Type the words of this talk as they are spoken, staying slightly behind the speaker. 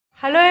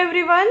Hello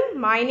everyone,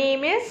 my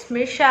name is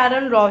Miss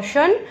Sharon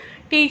Roshan,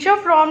 teacher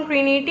from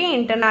Trinity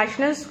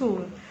International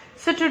School.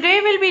 So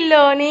today we'll be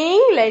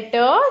learning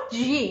letter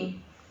G.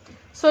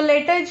 So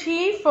letter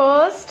G,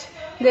 first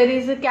there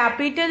is a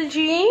capital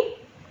G,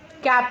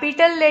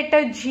 capital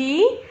letter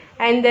G,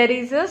 and there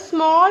is a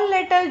small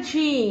letter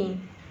G.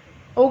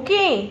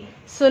 Okay,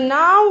 so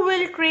now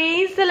we'll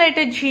trace the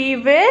letter G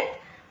with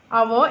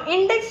our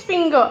index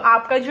finger.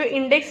 आपका जो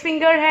index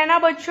finger है ना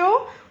बच्चों,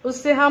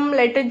 उससे हम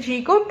letter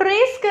G को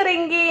trace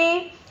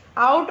करेंगे.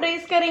 आओ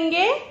ट्रेस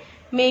करेंगे.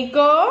 Make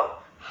a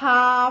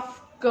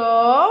half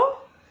curve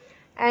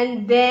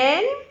and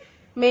then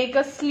make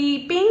a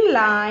sleeping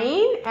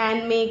line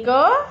and make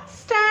a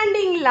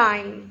standing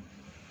line.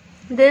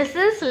 This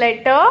is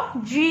letter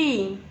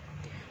G.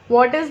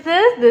 What is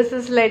this? This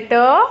is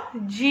letter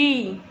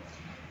G.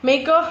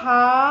 Make a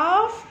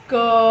half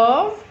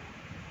curve.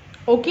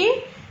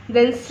 Okay.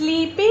 Then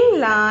sleeping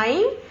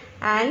line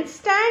and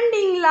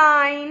standing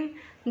line.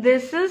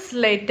 This is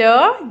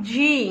letter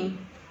G.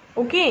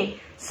 Okay.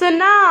 So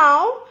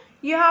now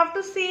you have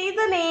to say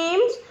the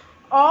names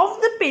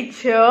of the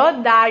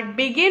picture that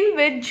begin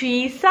with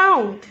G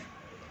sound.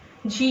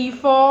 G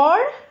for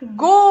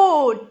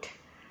goat.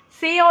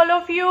 Say all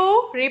of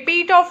you.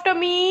 Repeat after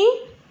me.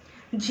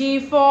 G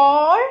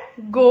for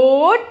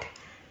goat.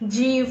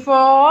 G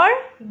for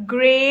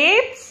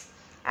grapes.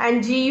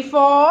 And G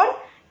for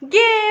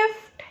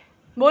gift.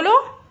 Bolo.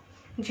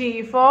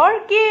 G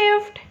for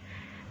gift.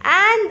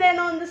 And then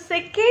on the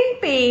second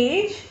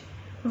page,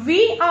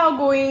 we are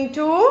going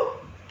to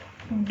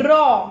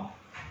draw.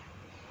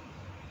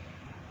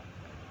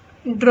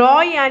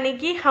 Draw यानी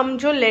कि हम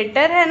जो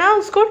letter है ना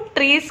उसको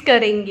trace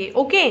करेंगे.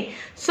 Okay.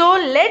 So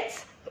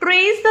let's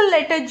trace the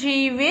letter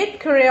G with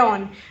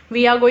crayon.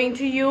 We are going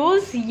to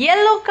use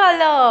yellow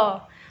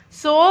color.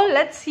 So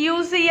let's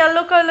use the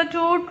yellow color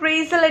to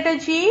trace the letter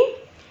G.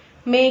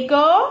 Make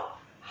a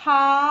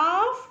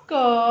half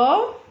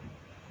curve.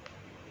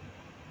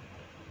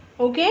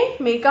 Okay,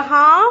 make a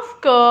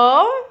half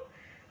curve,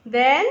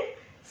 then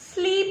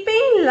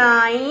sleeping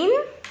line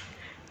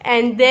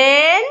and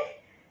then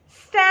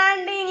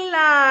standing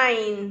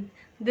line.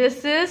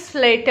 This is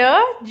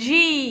letter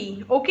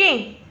G.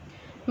 Okay,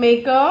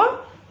 make a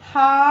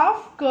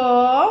half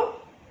curve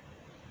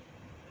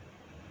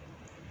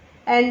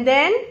and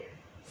then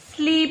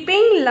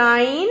sleeping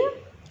line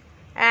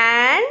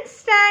and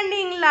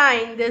standing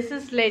line. This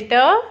is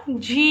letter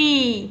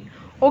G.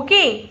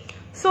 Okay,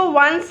 so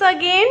once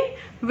again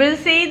we'll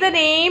say the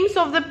names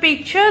of the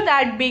picture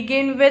that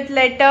begin with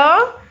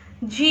letter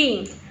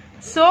G.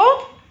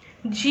 So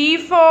G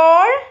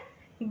for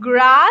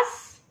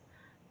grass.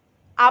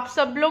 आप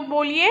सब लोग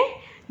बोलिए.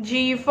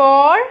 G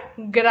for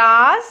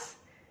grass.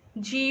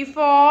 G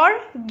for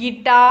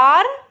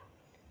guitar.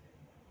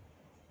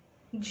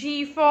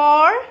 G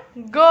for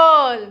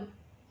girl.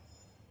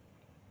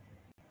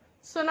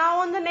 So now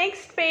on the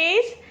next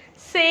page,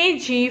 say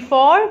G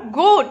for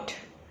goat.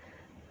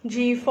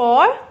 G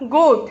for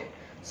goat.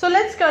 So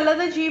let's color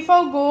the G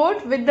for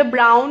goat with the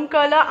brown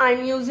color.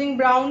 I'm using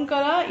brown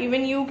color.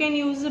 Even you can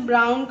use the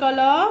brown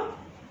color.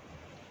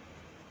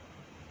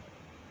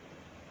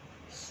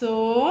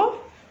 So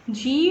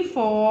G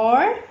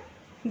for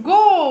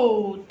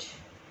goat.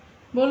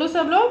 बोलो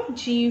सब लोग.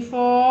 G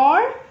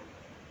for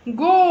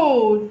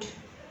goat.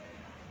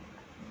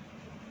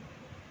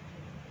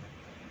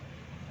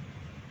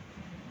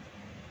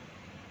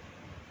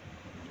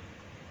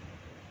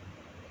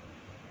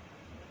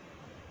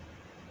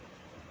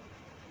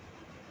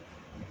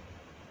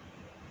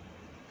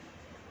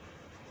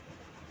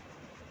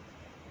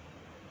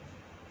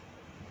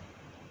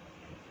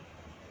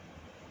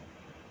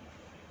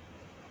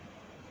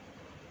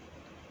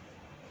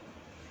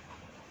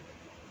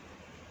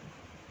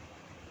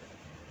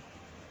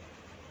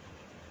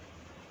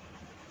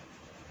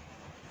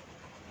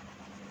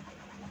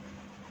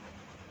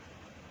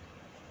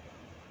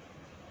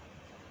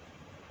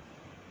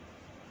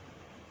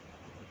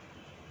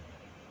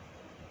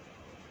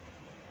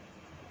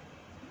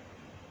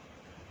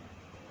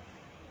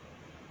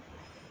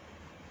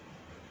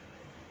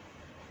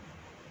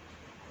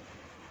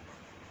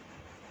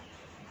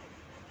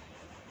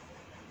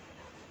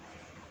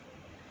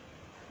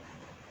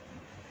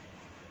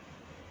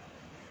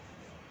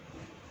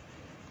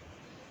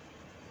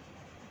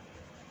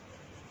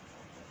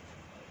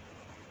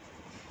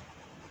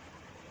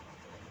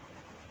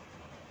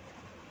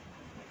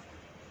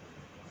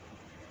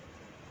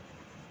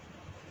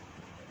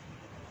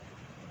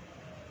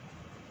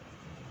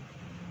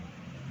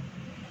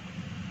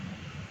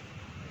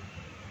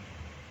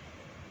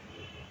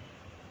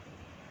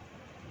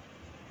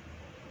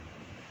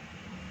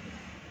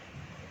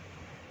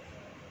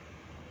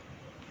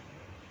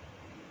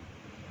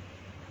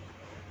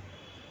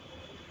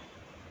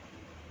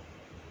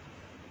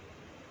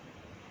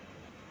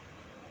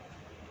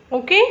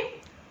 Okay,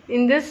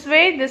 in this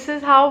way, this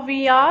is how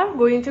we are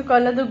going to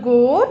color the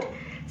goat.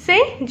 Say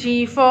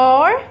G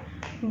for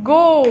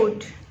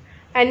goat.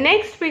 And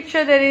next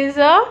picture there is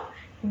a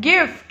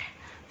gift.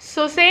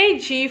 So say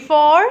G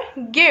for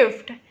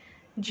gift.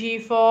 G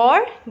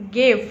for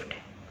gift.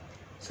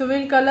 So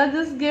we'll color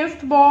this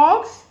gift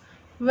box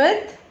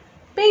with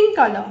pink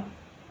color.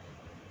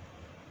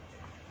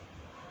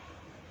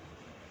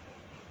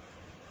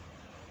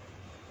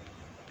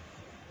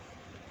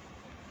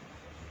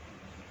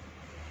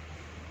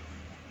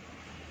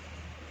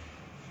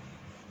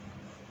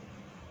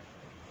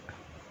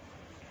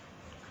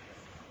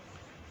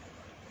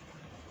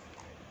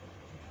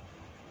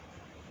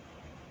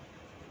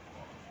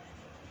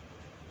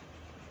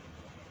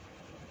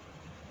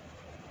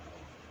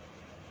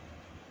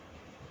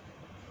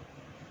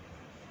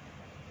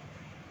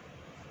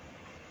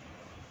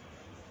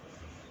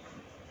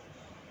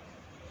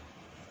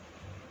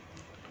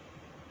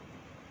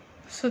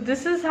 So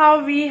this is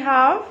how we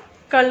have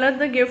colored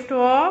the gift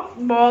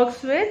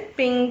box with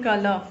pink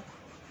color.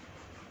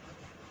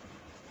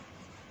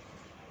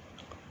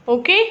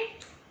 Okay.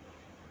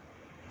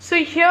 So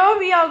here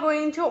we are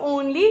going to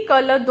only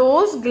color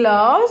those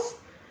gloves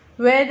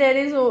where there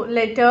is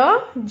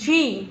letter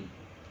G.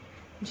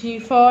 G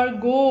for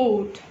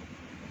goat.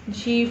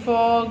 G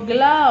for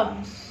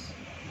gloves.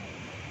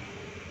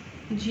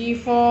 G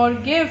for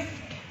gift.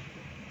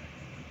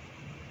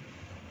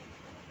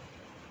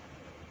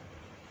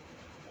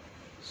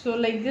 So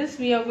like this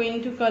we are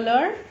going to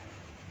color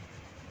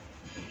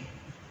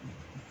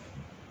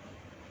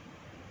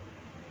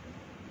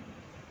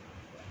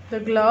the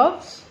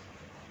gloves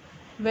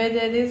where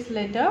there is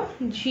letter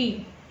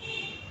G.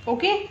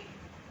 Okay.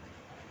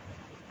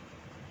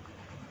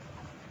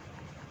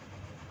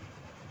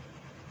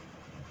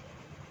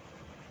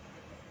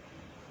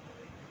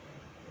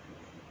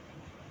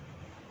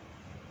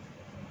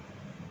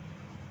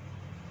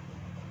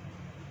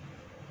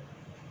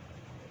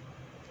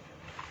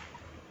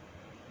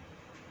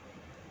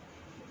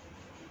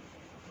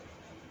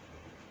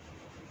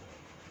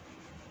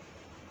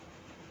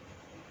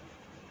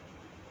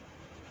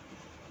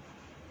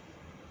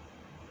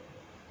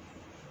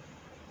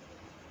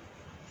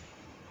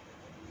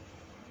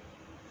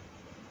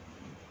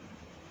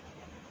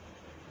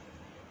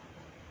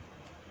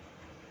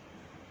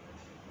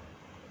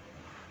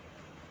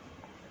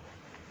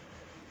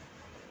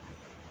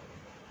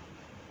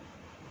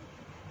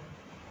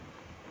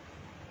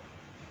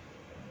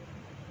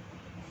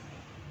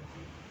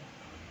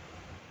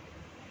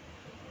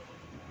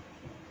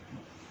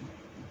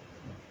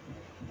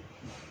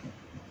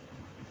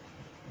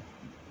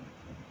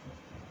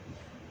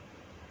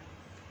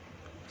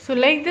 So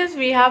like this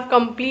we have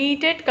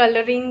completed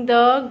coloring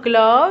the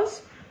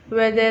gloves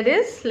where there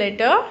is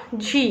letter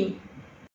G.